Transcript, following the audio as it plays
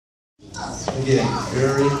Again,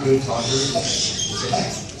 very good talkers.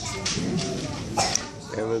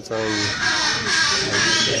 Amazon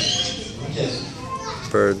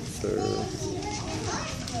birds are,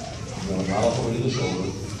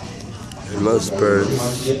 and most birds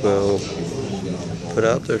will put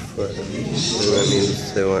out their foot, and that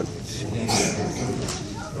means they want to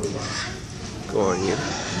go on you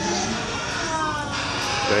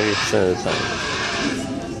 90% of the time.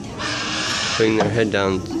 Putting their head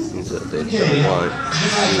down means that they don't want to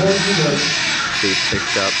be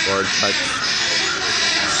picked up or touched.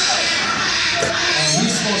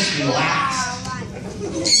 He's supposed to be last.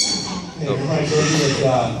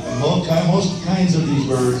 Most kinds of these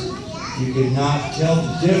birds, you cannot tell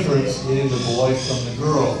the difference in the boy from the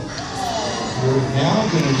girl. We're now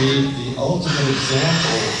going to be the ultimate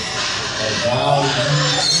example of how you can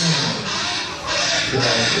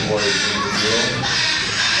tell the boy from the girl.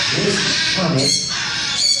 This is Kermit.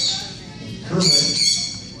 Kermit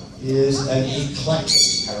is an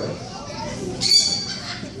eclectic parrot.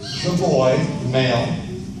 The boy, male,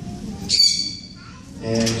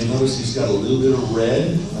 and you notice he's got a little bit of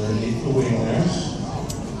red underneath the wing there.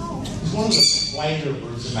 He's one of the quieter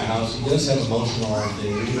birds in my house. He does have emotional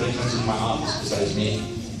things. Everybody comes into my office besides me.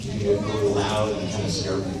 He can get a little loud and kind of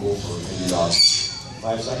scare people for maybe about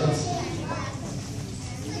 5 seconds.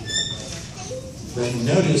 But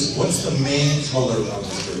notice, what's the main color of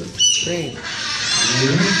this bird? Green.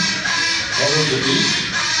 Green. Color of the beak?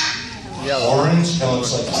 Yellow. Orange, kind of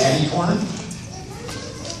looks like candy corn.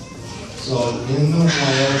 So in the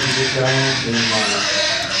wild, you get down in the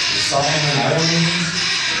Solomon Islands,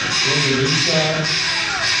 Indonesia,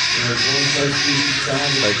 there's one such species down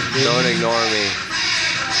there. Like, don't ignore me.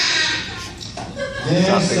 Yes,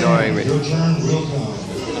 stop ignoring me. Your turn will come.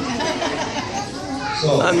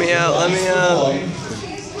 So, let me out, let me out.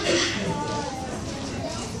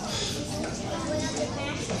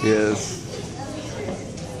 Yes.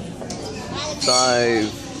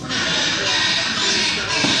 5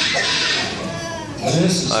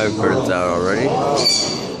 birds out already.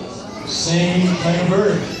 Same kind of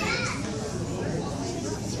bird.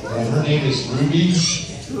 And her name is Ruby.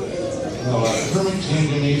 Kermit came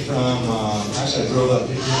to me from, actually I drove up,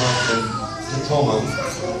 picked him up from Tacoma.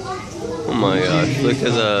 Oh my gosh, look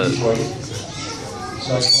at that.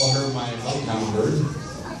 So I call her my uptown bird.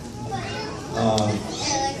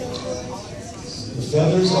 The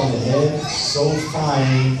feathers on the head, so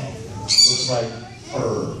fine, looks like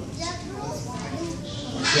fur.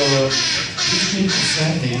 So these people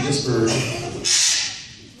sent me this bird.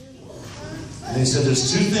 And they said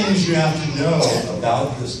there's 2 things you have to know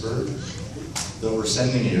about this bird that we're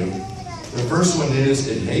sending you. The first one is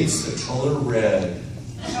it hates the color red.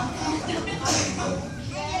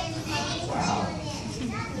 Wow.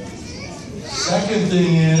 Second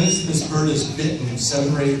thing is this bird has bitten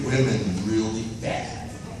 7 or 8 women really bad.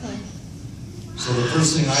 So the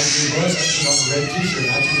first thing I did was I put on a red t-shirt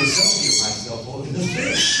and I took a selfie of myself holding this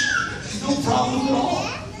bird. No problem at all.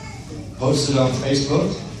 Posted on Facebook.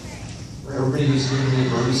 For everybody who's giving me a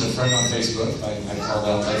bird is a friend on Facebook. I call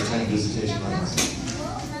that lifetime visitation rights.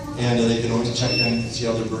 And they can always check in, see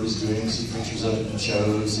how their bird is doing, see pictures of it in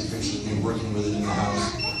shows, see pictures of me working with it in the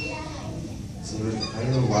house. So I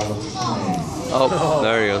don't know why we're playing. Oh,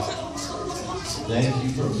 there he goes. Thank you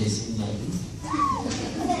for missing my bird.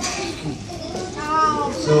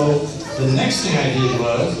 So the next thing I did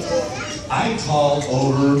was I called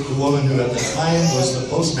over the woman who at the time was the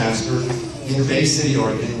postmaster in Bay City,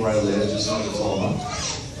 Oregon, where I live, just north of Tacoma.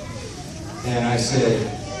 And I said,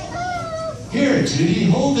 "Here, Judy,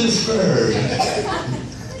 hold this bird."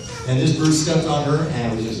 And this bird stepped on her,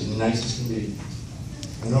 and it was just nice as can be.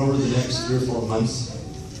 And over the next 3 or 4 months,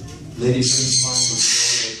 lady friends of mine would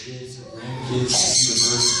show their kids, their grandkids to see the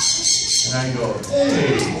bird. And I go,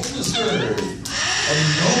 "Hey, hold this bird." And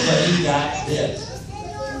nobody got bit.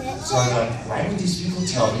 So I'm like, why would these people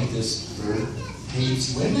tell me this bird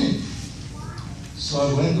hates women? So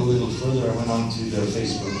I went a little further. I went onto their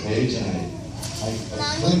Facebook page and I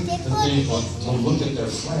clicked the thing to look at their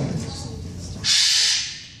friends.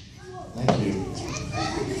 Thank you.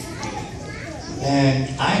 And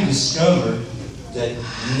I discovered that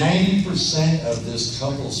 90% of this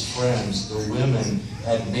couple's friends, the women,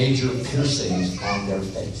 had major piercings on their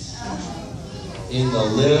face. In the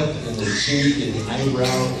lip, in the cheek, in the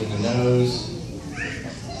eyebrow, in the nose.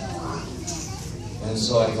 And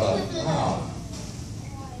so I thought, wow,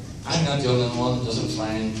 I'm not the only one that doesn't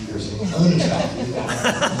find piercing unattractive.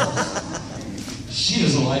 She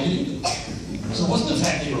doesn't like it either. So it wasn't the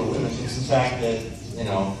fact they were women, it's the fact that, you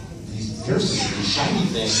know, these piercings, these shiny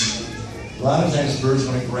things, a lot of times birds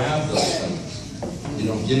want to grab those things. You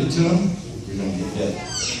don't give it to them, you're going to get bit.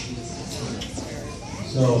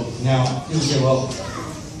 So now, people say, well,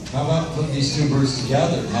 how about putting these two birds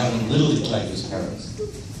together and having them literally like as parrots?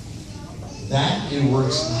 That, it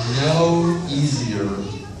works no easier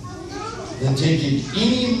than taking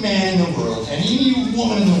any man in the world and any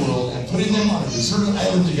woman in the world and putting them on a deserted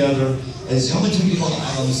island together as the only two people on the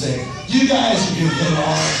island and saying, you guys are going to get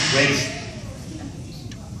along great.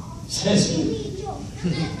 Says me.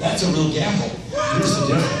 That's a real gamble. Here's the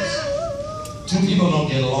difference. Two people don't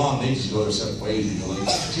get along, they just go their separate ways usually.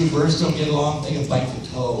 Two birds don't get along, they can bite the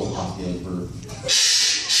toe off the other bird.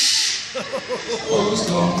 Birds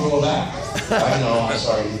don't grow back. I know, I'm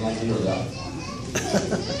sorry, you didn't like to hear that.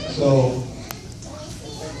 So,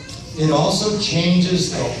 it also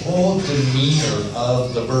changes the whole demeanor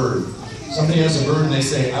of the bird. Somebody has a bird and they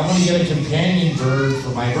say, I want to get a companion bird for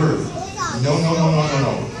my bird. No, no, no, no, no,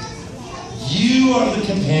 no. You are the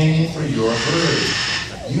companion for your bird.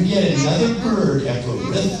 You get another bird and put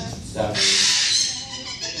with that bird.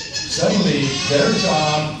 Suddenly, their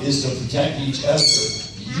job is to protect each other.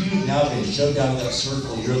 You now been shoved out of that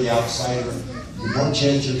circle, you're the outsider. You're more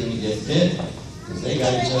chance you're going to get bit because they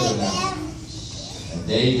got each other now. And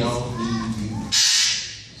they don't need you.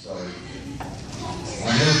 So,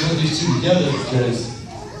 I'm going to put these two together because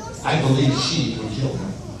I believe sheep would kill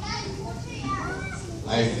them.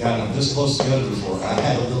 I've gotten them this close together before. I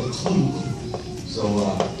had a little clue. So,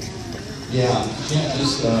 yeah, you can't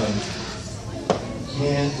just put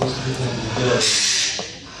them together.